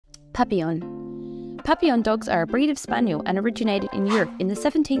Papillon. Papillon dogs are a breed of spaniel and originated in Europe in the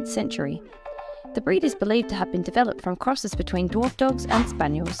 17th century. The breed is believed to have been developed from crosses between dwarf dogs and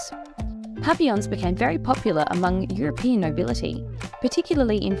spaniels. Papillons became very popular among European nobility,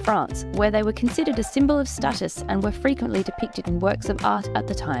 particularly in France, where they were considered a symbol of status and were frequently depicted in works of art at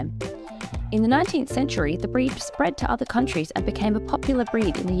the time. In the 19th century, the breed spread to other countries and became a popular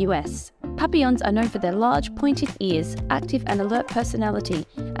breed in the US. Papillons are known for their large, pointed ears, active and alert personality,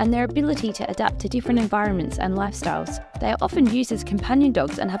 and their ability to adapt to different environments and lifestyles. They are often used as companion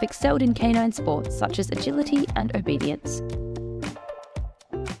dogs and have excelled in canine sports such as agility and obedience.